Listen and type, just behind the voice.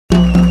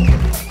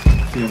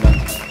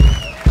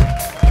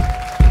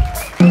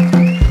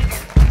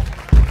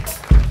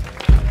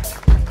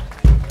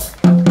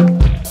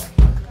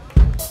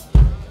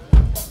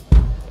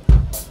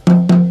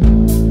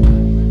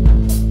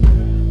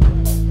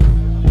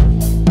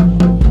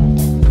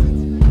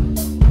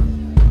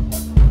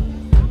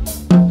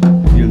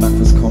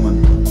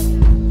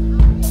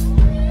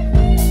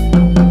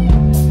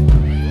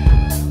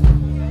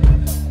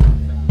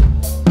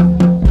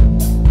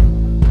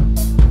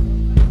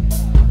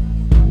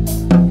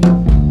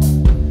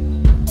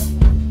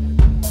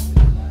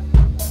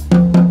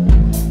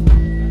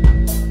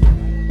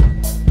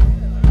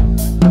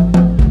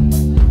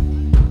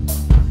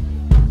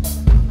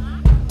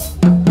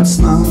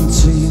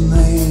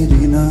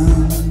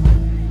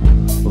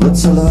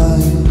That's a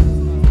lie.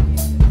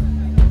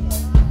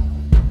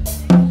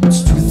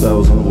 It's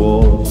 2,000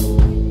 walls,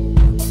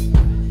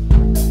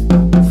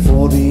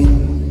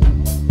 14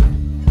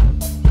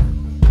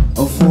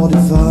 or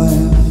 45.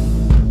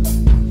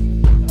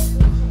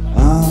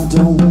 I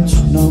don't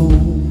know.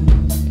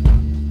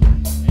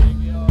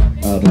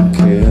 I don't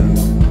care.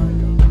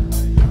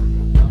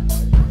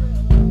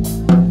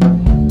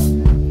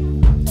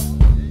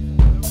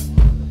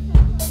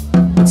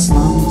 It's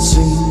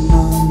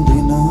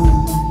 1999.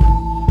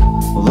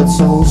 That's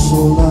also a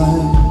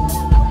lie.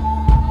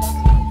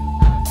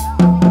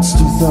 It's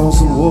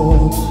 2,000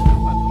 words,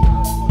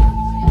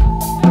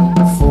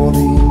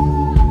 14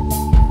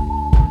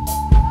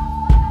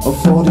 or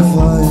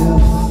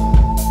 45.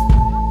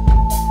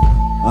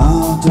 I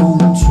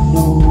don't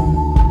know.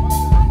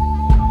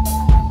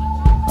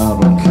 I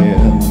don't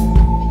care.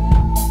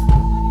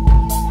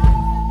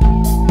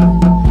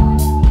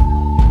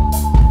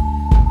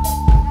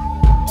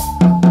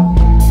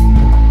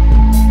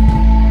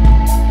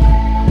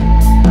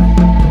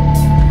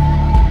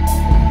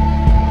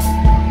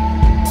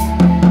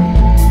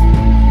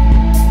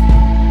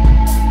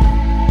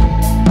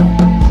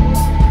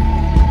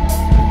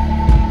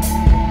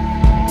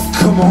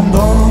 Come on,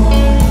 darling,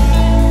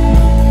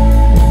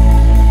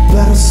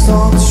 better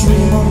start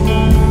dreaming.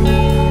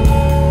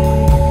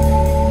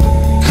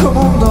 Come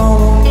on,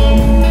 darling,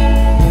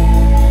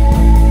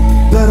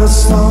 better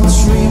start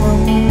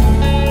dreaming.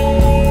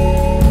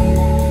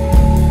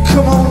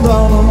 Come on,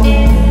 darling,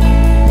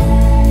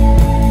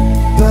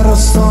 better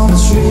start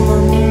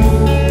dreaming.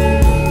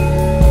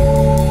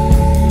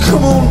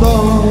 Come on,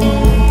 darling,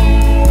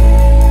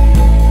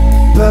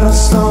 better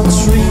start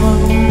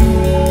dreaming.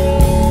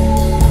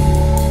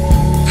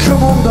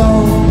 Come on,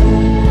 darling.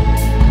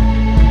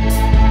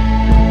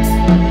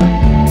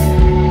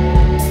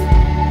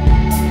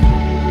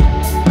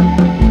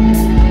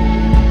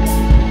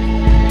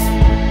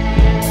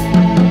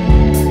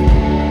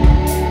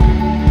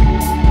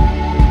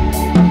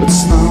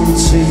 It's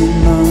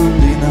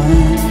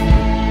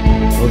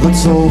 1999. Oh,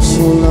 that's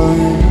also a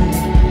lie.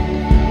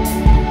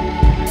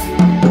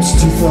 It's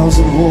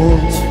 2,000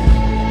 words,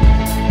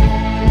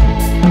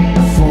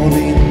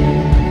 14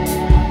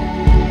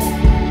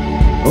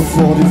 or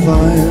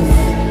 45.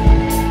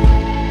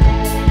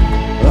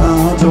 I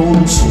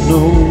don't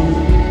know.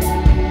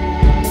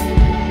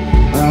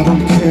 I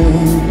don't care.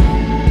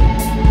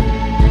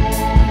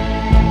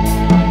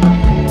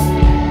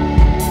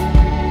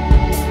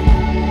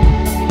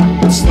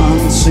 It's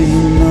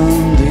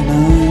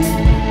 1999.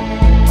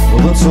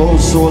 Well, that's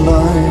also a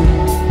lie.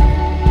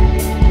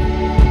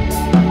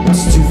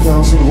 It's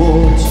 2,000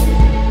 words,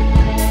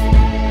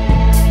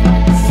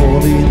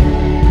 14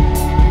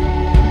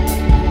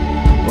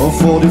 or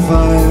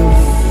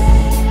 45.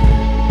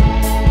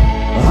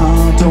 I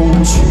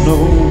don't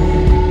know.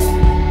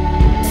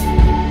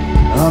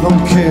 I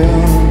don't care.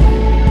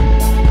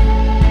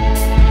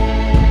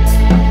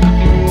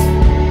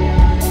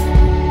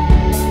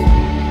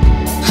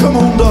 Come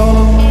on,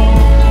 darling,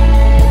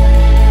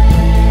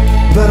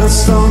 better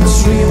start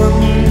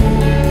dreaming.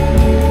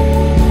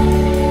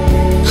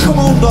 Come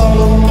on,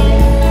 darling,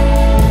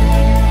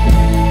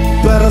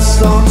 better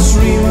start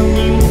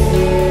dreaming.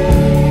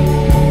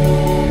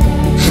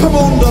 Come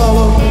on,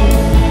 darling,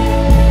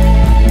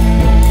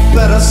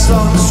 better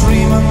start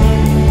dreaming.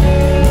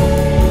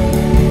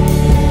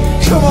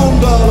 Come on,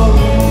 darling,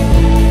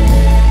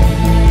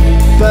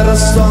 better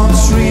start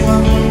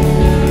dreaming.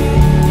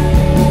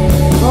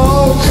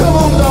 Oh, come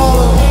on,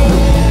 darling.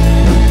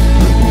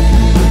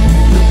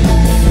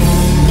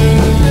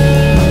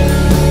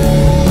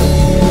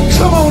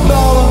 Come on,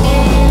 darling.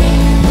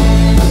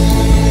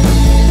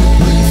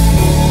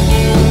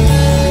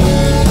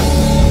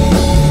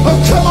 Oh,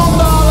 come on,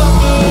 darling.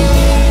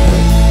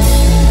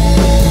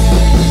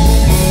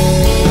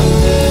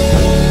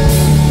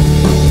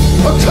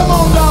 Oh, come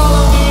on,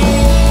 darling.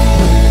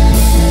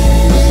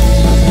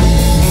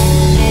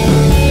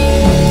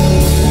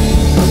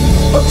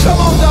 Oh, come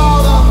on,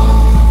 darling.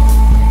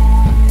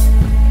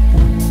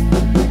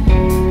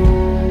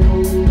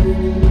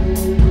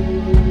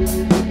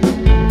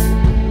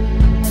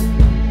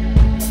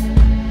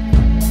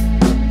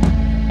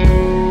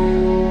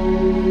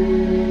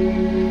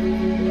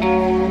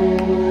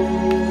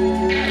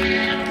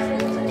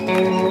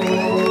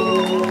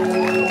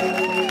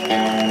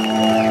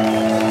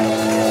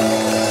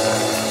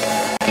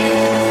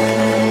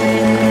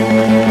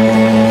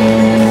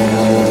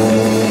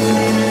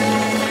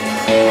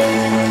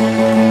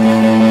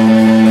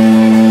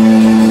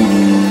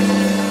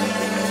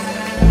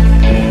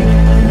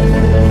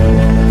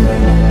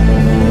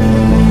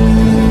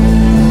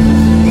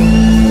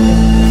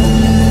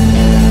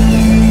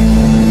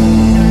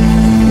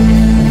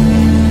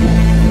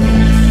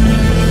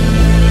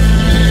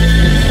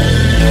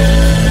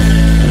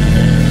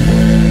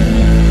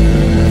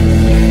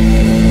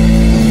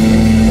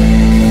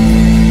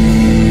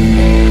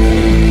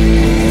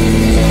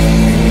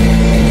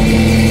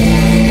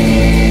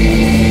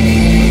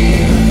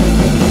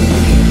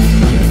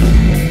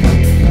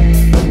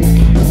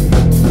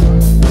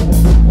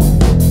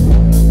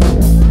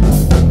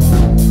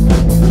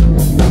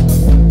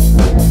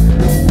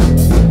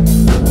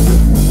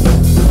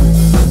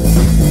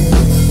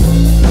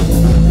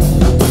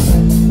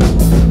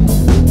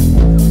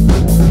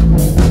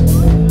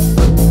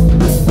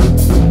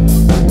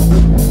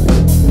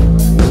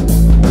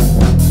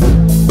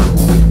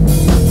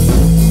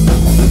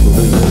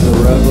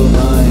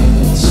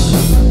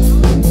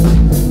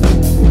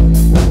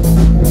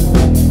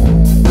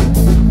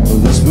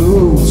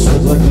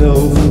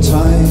 moving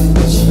tight.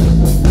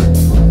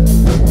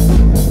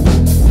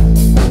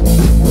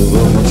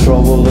 But my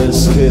trouble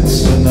is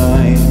kids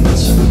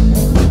tonight.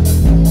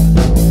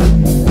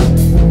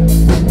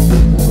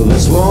 But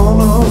there's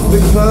one of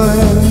big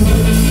fire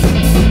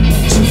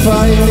to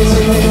fight.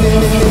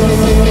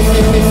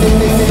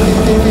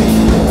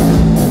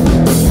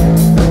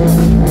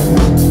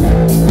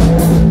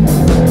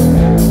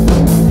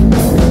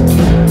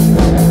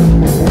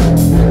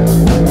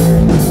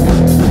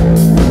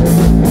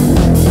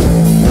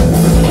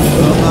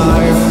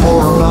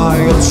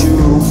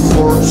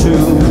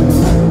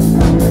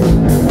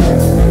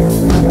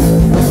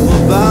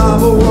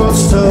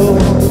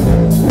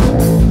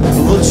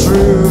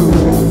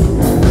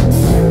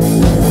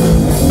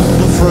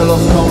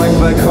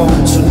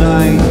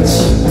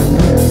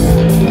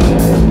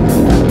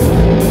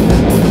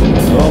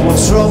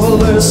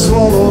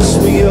 Swallows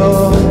me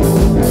up.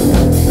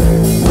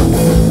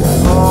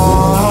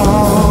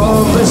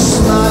 Oh, this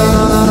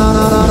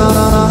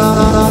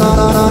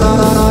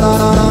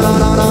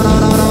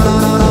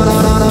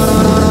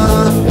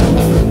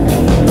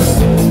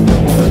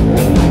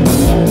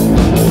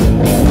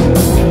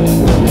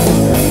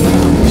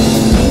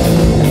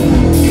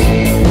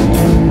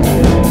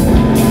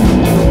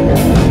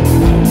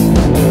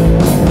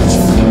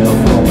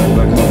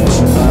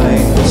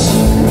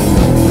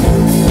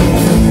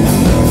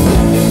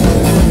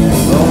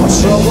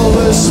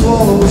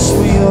swallows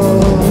me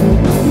up.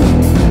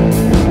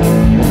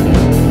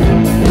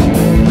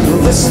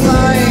 This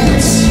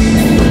night,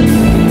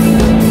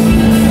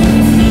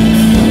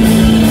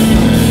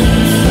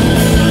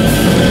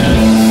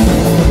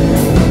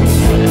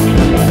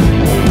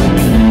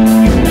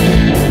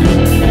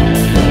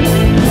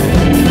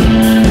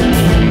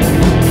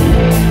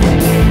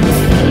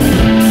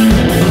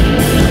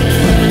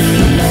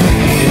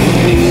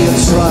 be a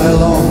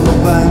trial on the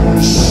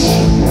bench.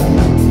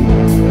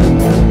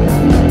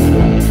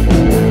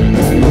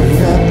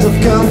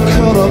 Got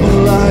caught up in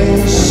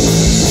lies.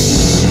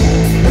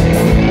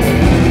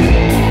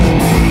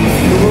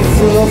 You were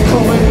full of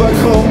coming back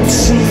home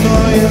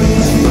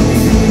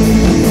tonight.